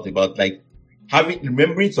lot about like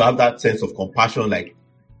remembering to have that sense of compassion. Like,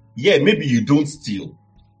 yeah, maybe you don't steal,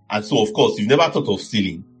 and so of course you've never thought of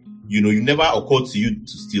stealing. You never occurred to you to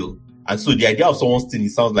steal, and so the idea of someone stealing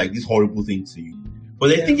sounds like this horrible thing to you. But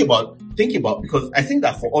then think about, because I think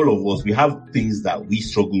that for all of us, we have things that we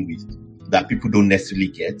struggle with that people don't necessarily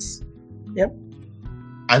get. Yep.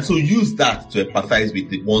 And so use that to empathize with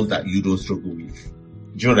the ones that you don't struggle with.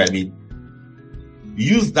 Do you know what I mean?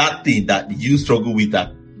 Use that thing that you struggle with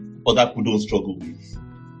that other people don't struggle with.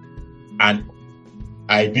 And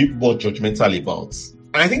I'm a bit more judgmental about.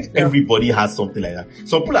 And I think everybody has something like that.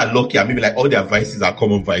 Some people are lucky and maybe like all their vices are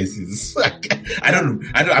common vices. I don't know.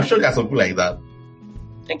 I'm sure there are some people like that.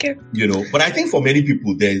 Thank you. But I think for many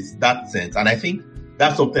people there's that sense, and I think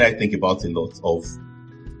that's something I think about a lot of.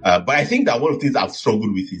 But I think that one of the things I've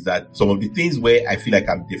struggled with is that some of the things where I feel like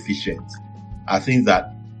I'm deficient are things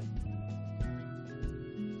that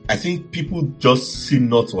I think people just seem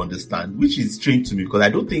not to understand, which is strange to me because I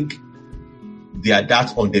don't think they are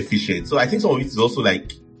that undeficient. So I think some of it is also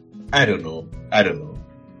like, I don't know.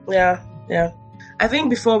 Yeah. I think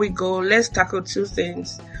before we go, let's tackle two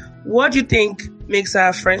things. What do you think makes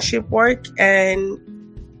our friendship work? And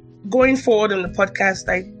going forward on the podcast,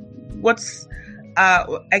 like what's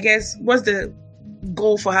the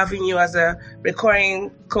goal for having you as a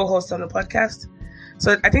recurring co-host on the podcast?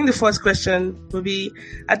 So I think the first question would be,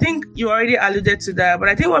 I think you already alluded to that, but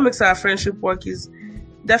I think what makes our friendship work is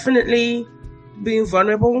definitely being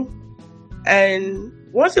vulnerable. And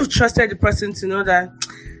once you've trusted the person to know that,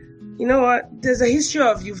 you know what, there's a history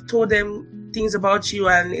of you've told them things about you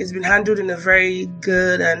and it's been handled in a very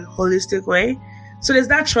good and holistic way. So there's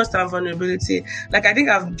that trust and vulnerability. Like I think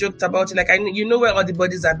I've joked about it. Like you know where all the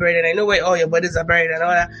bodies are buried and I know where all your bodies are buried and all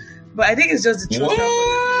that. But I think it's just the trust and vulnerability.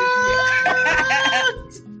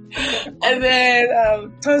 And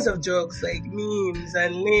then tons of jokes, like memes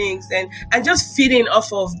and links, and just feeding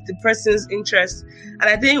off of the person's interest. And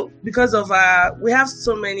I think because of we have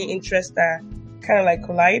so many interests that kind of like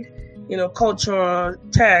collide, culture,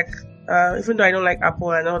 tech, even though I don't like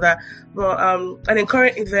Apple and all that, but and then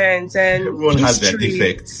current events and everyone history. has their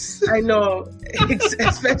defects. I know,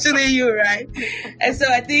 especially you, right? And so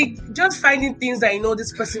I think just finding things that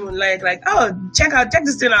this person would like, oh, check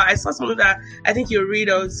this thing out. I saw something that I think you'll read,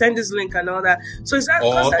 or send this link and all that. So it's that,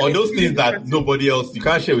 or those things that nobody else, you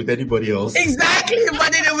can't share with anybody else. Exactly,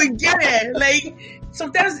 but then we get it. Like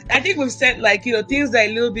sometimes I think we've said things that are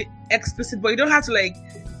a little bit explicit, but you don't have to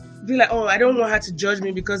be like, oh, I don't want her to judge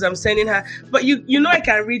me because I'm sending her. But I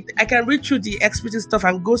can read through the explicit stuff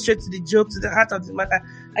and go straight to the joke, to the heart of the matter.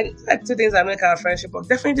 And like two things that make our friendship work.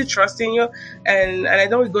 Definitely trusting you, and I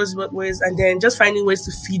know it goes both ways. And then just finding ways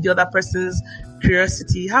to feed the other person's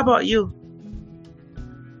curiosity. How about you?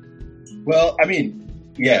 Well, I mean,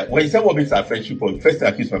 yeah. When you said what makes our friendship work, first thing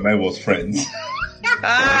that came to my mind was Friends.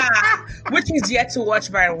 Which is yet to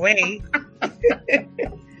watch, by the way.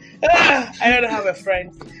 I don't have a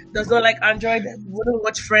friend. Does not like Android. Wouldn't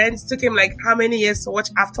watch Friends. Took him like how many years to watch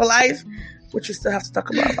Afterlife, which we still have to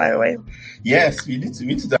talk about, by the way. Yes, we need to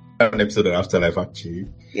do an episode on Afterlife, actually.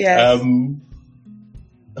 Yeah.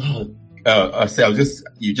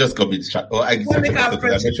 You just got me distracted. Oh, what make our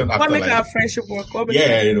friendship work?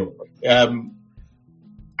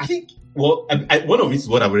 I think. Well, one of it is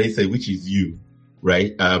what I've already said, which is you,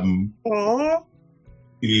 right?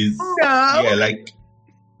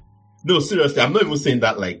 No, seriously, I'm not even saying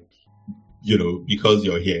that because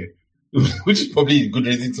you're here, which is probably a good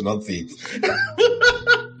reason to not say it.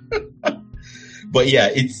 But yeah,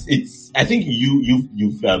 it's. I think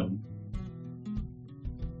you've. I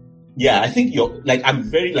think you're I'm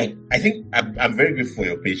very I think I'm very grateful for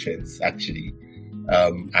your patience, actually,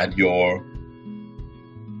 and your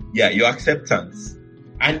acceptance,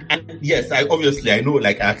 and yes, I know I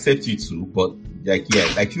accept you too, but I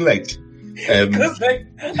feel like. I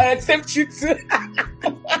accept you too.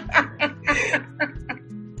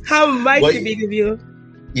 How mighty big of you.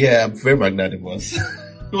 Yeah, I'm very magnanimous.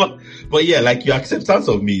 but yeah, your acceptance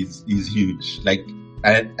of me is huge.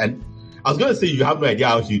 And I was gonna say you have no idea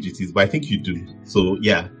how huge it is, but I think you do. So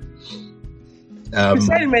yeah. You've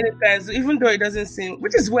said it many times, even though it doesn't seem,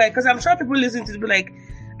 which is weird, because I'm sure people listen to it be like,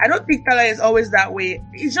 I don't think Tala is always that way.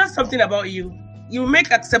 It's just something about you. You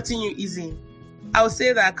make accepting you easy. I'll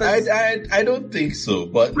say that because I don't think so,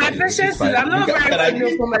 but my patience is. I'm not very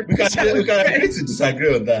good for my patience. We can agree to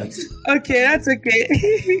disagree on that. Okay, that's okay.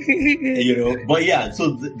 But yeah,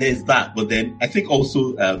 so there's that. But then I think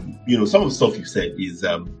also, some of the stuff you said is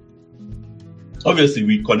obviously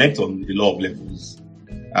we connect on a lot of levels.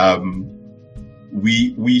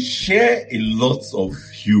 We share a lot of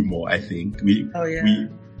humor. I think we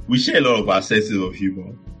share a lot of our senses of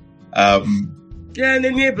humor. You're an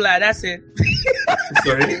enabler, that's it.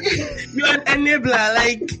 Sorry? You're an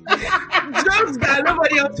enabler, jokes that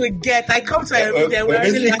nobody else will get. I come to everything. We're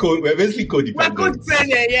basically codependent. We're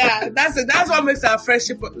codependent, yeah. That's it. That's what makes our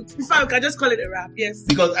friendship. In fact, we can just call it a wrap, yes.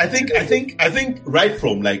 Because I think right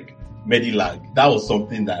from Medilag, that was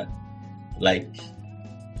something that it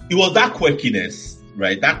was that quirkiness,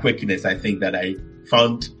 right? That quirkiness I think that I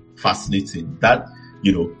found fascinating. That,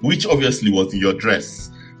 which obviously was in your dress.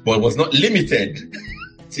 But it was not limited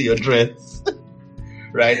to your dress,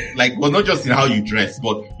 right? Was not just in how you dress,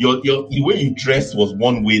 but the way you dress was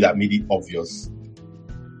one way that made it obvious,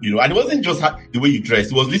 and it wasn't just the way you dress;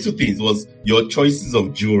 it was little things. It was your choices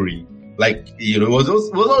of jewelry, it was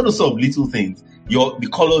all those sort of little things. The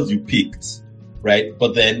colors you picked, right?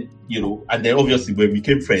 But then and then obviously when we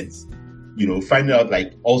became friends, finding out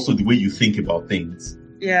also the way you think about things,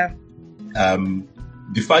 yeah.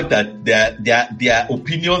 The fact that there are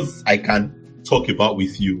opinions I can talk about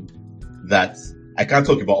with you that I can't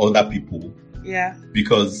talk about other people. Yeah.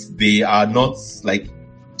 Because they are not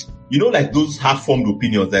those half-formed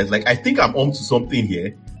opinions that's I think I'm onto something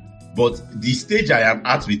here, but the stage I am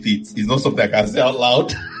at with it is not something I can say out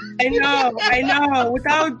loud. I know.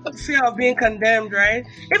 Without fear of being condemned, right?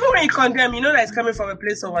 Even when you condemn, that it's coming from a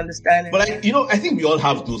place of understanding. But I think we all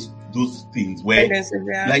have those things where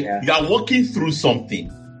you are walking through something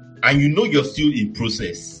and you're still in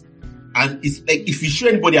process. And it's if you show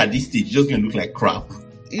anybody at this stage, you're just gonna look like crap.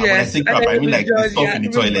 Yes. And when I say crap, I mean the stuff in the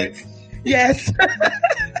toilet. Yes.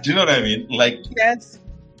 Do you know what I mean? Yes.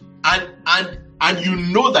 And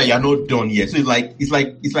that you're not done yet. So it's like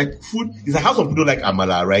food. It's like how some people don't like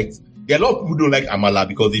amala, right? There are a lot of people who don't like amala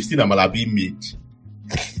because they've seen amala being made.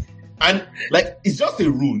 And it's just a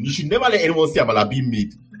rule. You should never let anyone see amala being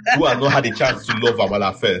made who have not had a chance to love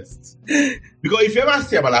Amala first. Because if you ever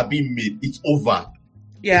see Amala being made, it's over.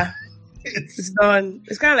 Yeah. It's done.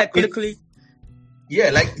 It's kind of like quickly.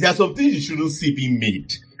 Yeah, like there are some things you shouldn't see being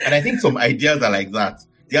made. And I think some ideas are like that.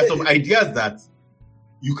 There are some ideas that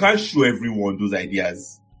you can't show everyone those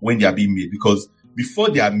ideas when they are being made, because before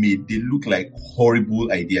they are made, they look like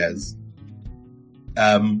horrible ideas.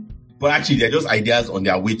 But actually, they're just ideas on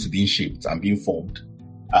their way to being shaped and being formed.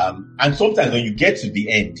 And sometimes when you get to the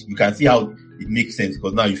end, you can see how it makes sense,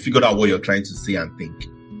 because now you figured out what you're trying to say and think.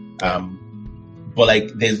 But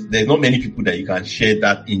like, there's not many people that you can share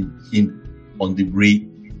that on the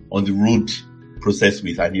road process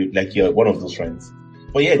with, and you're one of those friends.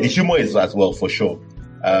 But yeah, the humor is as well, for sure.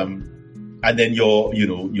 And then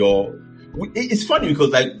it's funny because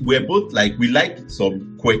like we're both like, we like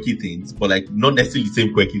some quirky things, but like not necessarily the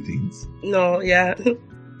same quirky things. No, yeah.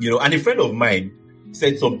 And a friend of mine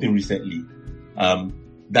said something recently,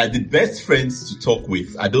 that the best friends to talk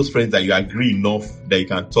with are those friends that you agree enough that you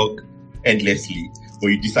can talk endlessly, but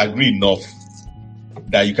you disagree enough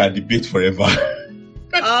that you can debate forever.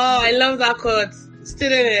 Oh, I love that quote.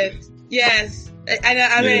 Still in it. Yes. And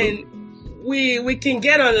I mean, we can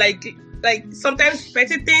get on like sometimes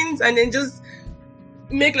petty things and then just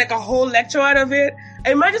make like a whole lecture out of it.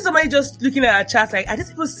 I imagine somebody just looking at our chat like, are these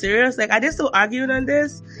people serious? Like, are they still arguing on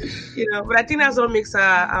this? But I think that's what makes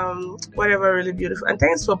whatever really beautiful. And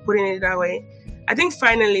thanks for putting it that way. I think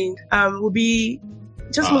finally, we'll be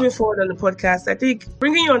just moving forward on the podcast. I think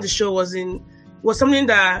bringing you on the show was something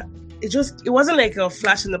that it wasn't like a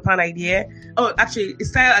flash in the pan idea. Oh, actually, it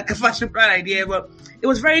started like a flash in the pan idea, but it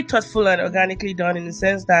was very thoughtful and organically done in the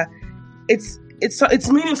sense that it's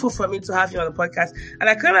meaningful for me to have you on the podcast. And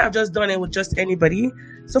I couldn't have just done it with just anybody.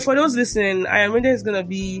 So for those listening, I am is going to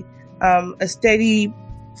be a steady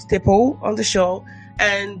staple on the show.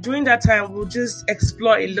 And during that time, we'll just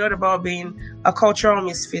explore a lot about being a cultural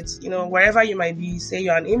misfit. Wherever you might be, say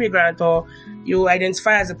you're an immigrant or you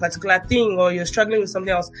identify as a particular thing or you're struggling with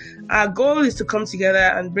something else. Our goal is to come together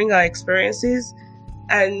and bring our experiences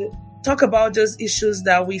and talk about those issues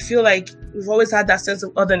that we feel like we've always had that sense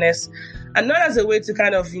of otherness. And not as a way to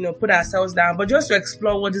kind of, put ourselves down, but just to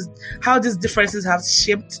explore how these differences have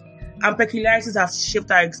shaped and peculiarities have shaped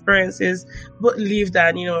our experiences, both lived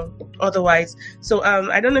and, otherwise. So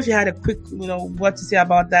I don't know if you had a quick, what to say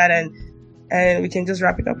about that, and we can just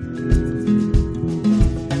wrap it up.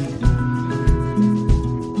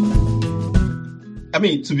 I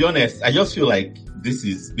mean, to be honest, I just feel like this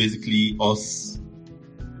is basically us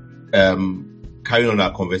carrying on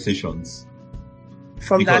our conversations.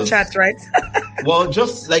 From that chat, right? Well,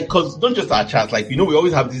 just like, because not just our chat, like, we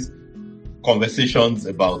always have these conversations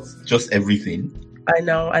about just everything. I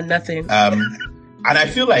know, and nothing. And I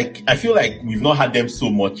feel like we've not had them so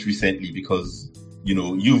much recently because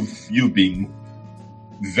you've been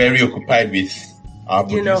very occupied with our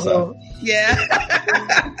producer. Yeah.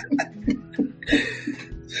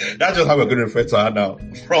 That's just how we're going to refer to her now.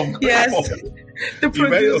 The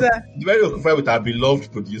producer. Very occupied with our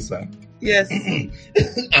beloved producer. Yes.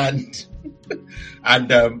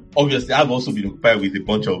 and obviously I've also been occupied with a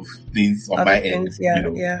bunch of things on my end.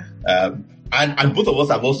 Yeah. And both of us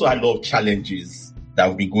have also had a lot of challenges that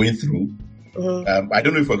we've been going through. Mm-hmm. I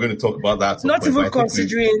don't know if we're going to talk about that. Not even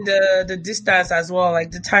considering the distance as well,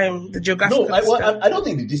 like the time, the geographical distance. I don't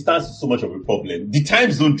think the distance is so much of a problem. The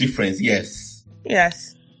time zone difference, yes.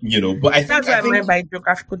 Yes. But I think that's what I meant by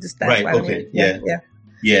geographical distance. Right. Okay.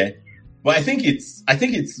 Yeah. But I think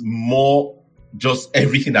it's more just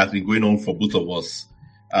everything that's been going on for both of us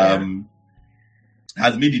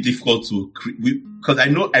has made it difficult to because I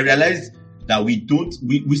realize that we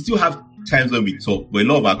still have times when we talk, but a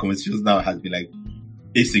lot of our conversations now has been like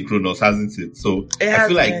asynchronous, hasn't it? So I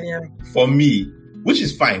feel like for me, which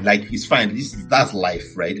is fine, like it's fine. That's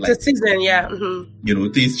life, right? Like it's a season, yeah.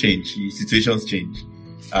 Mm-hmm. Things change, situations change.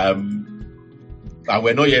 And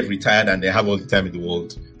we're not yet retired and they have all the time in the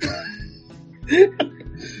world.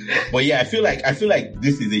 But yeah, I feel like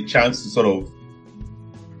this is a chance to sort of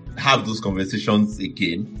have those conversations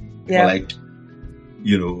again. Yeah. Or like,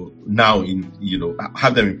 now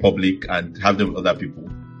have them in public and have them with other people.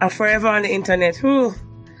 And forever on the internet. Whew.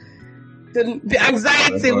 The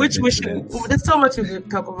anxiety, which we should, there's so much we could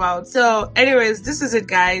talk about. So anyways, this is it,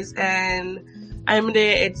 guys. And I'm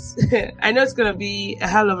there. I know it's going to be a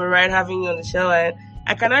hell of a ride having you on the show. And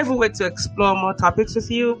I cannot even wait to explore more topics with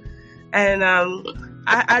you. And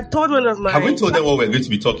I told one of my... Have we told them what we're going to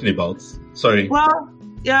be talking about? Sorry. Well,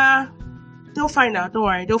 yeah. They'll find out. Don't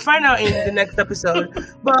worry. They'll find out in the next episode.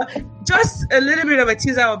 But just a little bit of a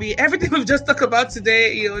teaser will be everything we've just talked about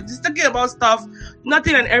today. Just talking about stuff,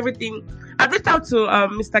 nothing and everything. I've reached out to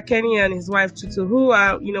Mr. Kenny and his wife Tutu, who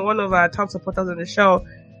are one of our top supporters on the show,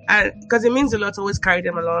 and because it means a lot to always carry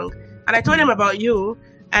them along. And I told them about you,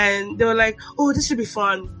 and they were like, "Oh, this should be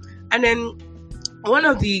fun." And then one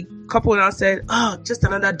of the couple now said, "Oh, just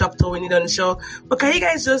another doctor we need on the show. But can you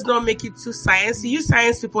guys just not make it too sciencey? You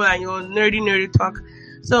science people and your nerdy talk."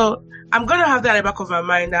 So I'm gonna have that at the back of my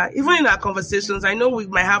mind that even in our conversations, I know we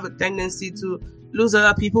might have a tendency to lose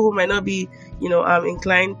other people who might not be,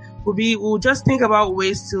 inclined. We'll just think about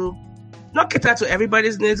ways to not cater to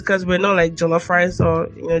everybody's needs because we're not like jollof rice or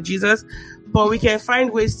Jesus, but we can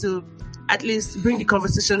find ways to at least bring the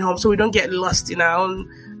conversation home so we don't get lost in our own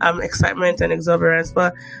excitement and exuberance.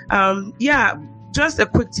 But just a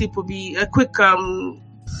quick tip would be a quick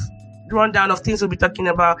rundown of things we'll be talking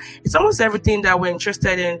about. It's almost everything that we're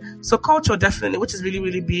interested in. So culture, definitely, which is really,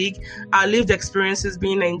 really big. Our lived experiences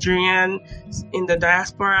being Nigerian in the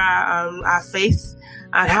diaspora, our faith,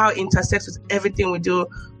 and how it intersects with everything we do.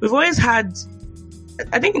 We've always had,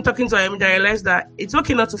 I think in talking to him, I realized that it's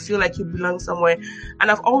okay not to feel like you belong somewhere.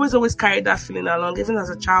 And I've always carried that feeling along, even as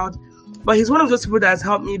a child. But he's one of those people that has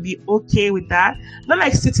helped me be okay with that. Not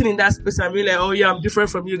like sitting in that space and being like, "Oh yeah, I'm different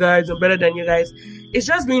from you guys, I'm better than you guys." It's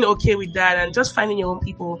just being okay with that and just finding your own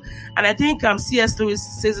people. And I think C.S. Lewis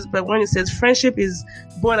says this, but when he says friendship is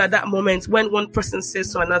born at that moment when one person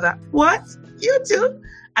says to another, "What? You too?"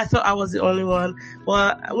 I thought I was the only one.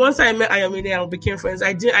 Well, once I met Ayomide and we became friends,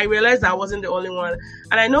 I realized that I wasn't the only one.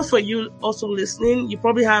 And I know for you also listening, you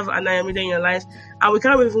probably have an Ayomide in your life, and we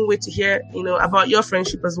can't even wait to hear, about your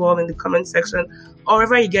friendship as well in the comment section or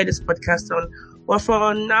wherever you get this podcast on. Well,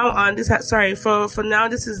 for now on this has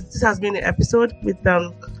been the episode with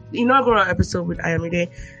the inaugural episode with Ayomide,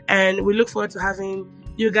 and we look forward to having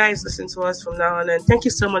you guys listen to us from now on. And thank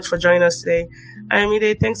you so much for joining us today.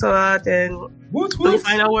 Ayomide, thanks a lot. And any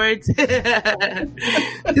final words?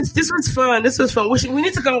 This was fun. This was fun. We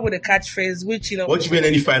need to come up with a catchphrase, which What do you mean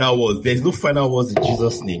any final words? There's no final words in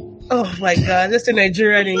Jesus' name. Oh my God, that's the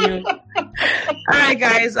Nigerian in you. All right,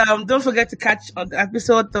 guys. Don't forget to catch on the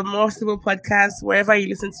episode, the More Stable Podcast, wherever you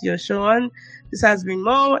listen to your show on. This has been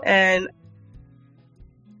Mo and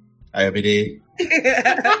Ayomide.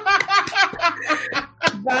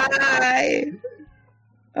 Bye.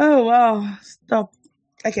 Oh wow. Stop.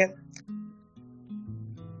 Okay.